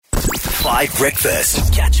5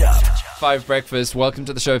 Breakfast. Catch up. 5 Breakfast. Welcome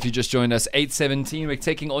to the show if you just joined us. 8:17. We're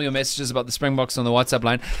taking all your messages about the Springboks on the WhatsApp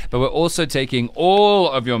line, but we're also taking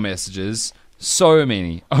all of your messages, so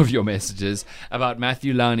many of your messages about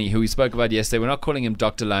Matthew Lani, who we spoke about yesterday. We're not calling him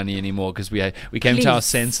Dr. Lani anymore because we came to our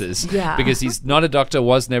senses. Yeah. Because he's not a doctor,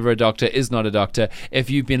 was never a doctor, is not a doctor.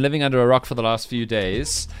 If you've been living under a rock for the last few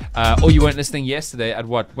days, or you weren't listening yesterday at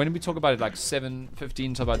what? When did we talk about it? Like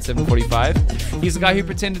 7:15 to about 7:45? He's the guy who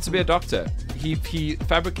pretended to be a doctor. He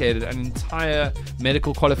fabricated an entire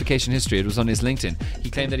medical qualification history. It was on his LinkedIn.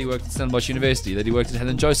 He claimed that he worked at Stellenbosch University, that he worked at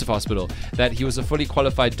Helen Joseph Hospital, that he was a fully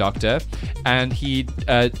qualified doctor, and he,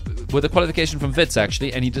 with a qualification from Wits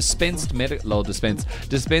actually, and he dispensed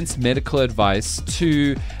medical advice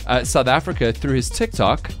to South Africa through his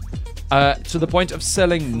TikTok. To the point of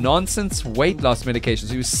selling nonsense weight loss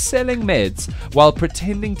medications. He was selling meds while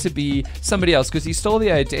pretending to be somebody else because he stole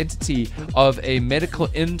the identity of a medical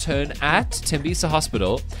intern at Tembisa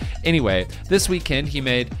Hospital. Anyway, this weekend he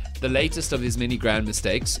made the latest of his many grand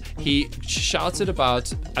mistakes. He shouted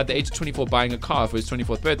about, at the age of 24, buying a car for his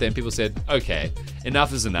 24th birthday, and people said, okay,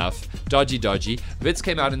 enough is enough. Dodgy. Wits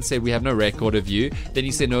came out and said, we have no record of you. Then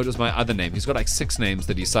he said, no, it was my other name. He's got like 6 names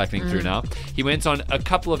that he's cycling through now. He went on a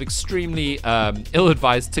couple of extremely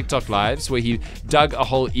ill-advised TikTok lives where he dug a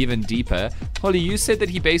hole even deeper. Holly, you said that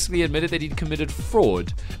he basically admitted that he'd committed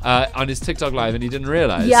fraud on his TikTok live and he didn't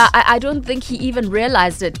realize. Yeah, I don't think he even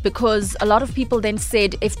realized it, because a lot of people then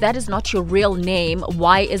said, if that is not your real name,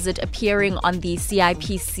 why is it appearing on the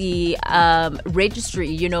CIPC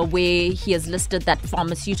registry, where he has listed that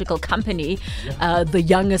pharmaceutical company, the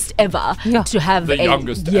youngest ever, to have the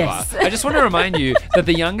youngest yes. ever. I just want to remind you that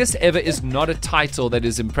the youngest ever is not a title that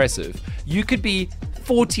is impressive. You could be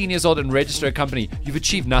 14 years old and register a company. You've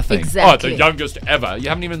achieved nothing. Exactly. Oh, the youngest ever. You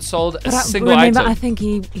haven't even sold a single remember, item. I think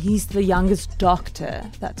he's the youngest doctor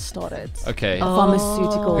that started. Okay.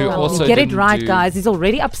 Pharmaceutical Who company. also Get it didn't right, do- guys. He's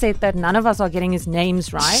already upset that none of us are getting his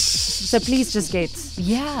names right. So please just get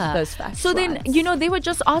those facts So then, right. they were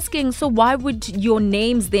just asking, so why would your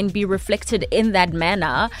names then be reflected in that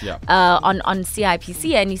manner on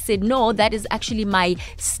CIPC? And he said, no, that is actually my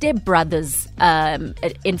stepbrother's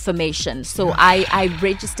information. So I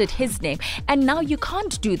registered his name. And now you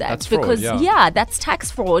can't do that. That's fraud, because, yeah. that's tax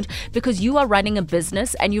fraud, because you are running a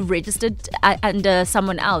business and you've registered under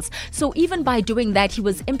someone else. So even by doing that, he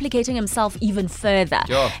was implicating himself even further.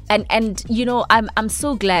 Sure. And I'm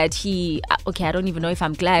so glad I don't even know if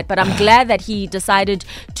I'm glad, but I'm glad that he decided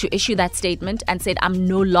to issue that statement and said, I'm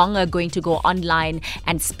no longer going to go online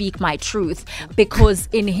and speak my truth, because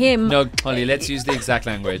in him... No, Holly, let's use the exact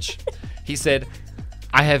language. He said,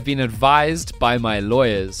 I have been advised by my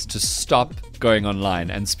lawyers to stop going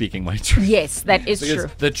online and speaking my truth. Yes, that is Because true.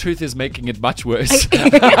 the truth is making it much worse.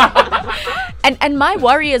 And my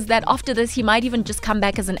worry is that after this, he might even just come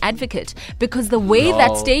back as an advocate, because the way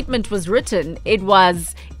that statement was written, it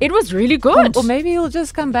was really good. Or maybe he'll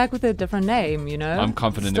just come back with a different name, I'm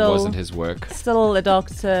confident it wasn't his work. Still a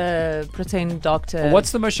doctor, pretend doctor.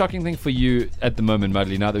 What's the most shocking thing for you at the moment,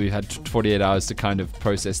 Madly, now that we've had 48 hours to kind of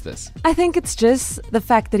process this? I think it's just the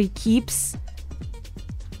fact that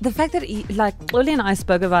he, like Oli and I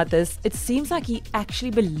spoke about this, it seems like he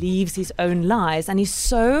actually believes his own lies and he's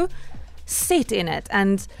so set in it.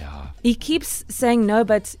 And he keeps saying, no,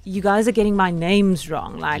 but you guys are getting my names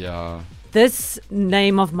wrong. Like, this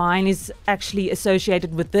name of mine is actually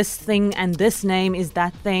associated with this thing and this name is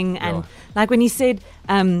that thing. And like when he said,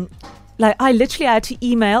 like I literally had to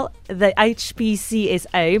email the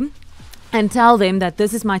HPCSA and tell them that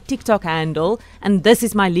this is my TikTok handle and this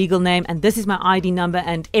is my legal name and this is my ID number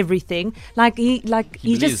and everything. He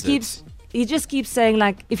just keeps saying,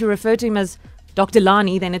 like, if you refer to him as Dr.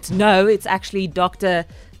 Lani, then it's actually Dr.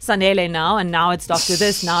 Sanele now, and now it's Dr.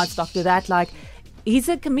 this, now it's Dr. that. Like, he's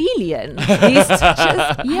a chameleon. He's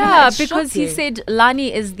just because he said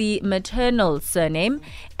Lani is the maternal surname,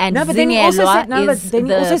 and but then he also said paternal.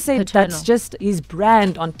 that's just his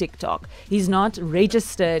brand on TikTok. He's not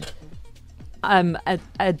registered a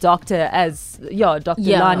doctor as Dr.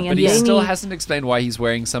 Lani, but and he then still hasn't explained why he's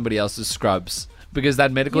wearing somebody else's scrubs. Because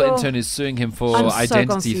that medical intern is suing him for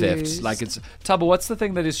identity theft. Like, it's Taba, what's the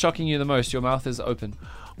thing that is shocking you the most? Your mouth is open.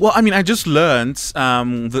 Well, I mean, I just learned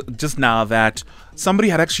just now that somebody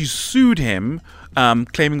had actually sued him,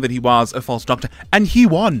 claiming that he was a false doctor, and he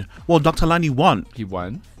won. Well, Dr. Lani won. He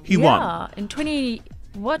won? He won. In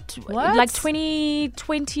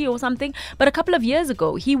 2020 or something. But a couple of years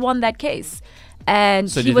ago, he won that case. And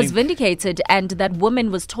So do he you was think- vindicated, and that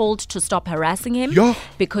woman was told to stop harassing him Yeah.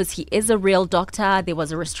 because he is a real doctor. There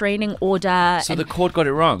was a restraining order. So and the court got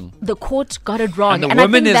it wrong. the court got it wrong. And the I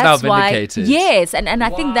woman think is now that's why- vindicated. Yes, and I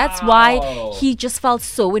think that's why Wow. he just felt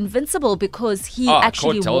so invincible, because he Oh,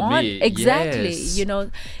 actually court told won. me. Exactly. Yes. You know,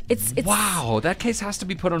 it's Wow, that case has to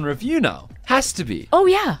be put on review now. Has to be. Oh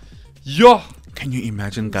yeah. Yo. Can you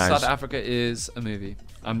imagine, guys? South Africa is a movie.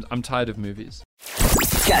 I'm tired of movies.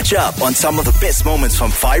 Catch up on some of the best moments from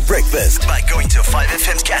 5 Breakfast by going to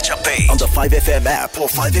 5FM's catch up page on the 5FM app or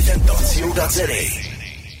 5FM.co.za.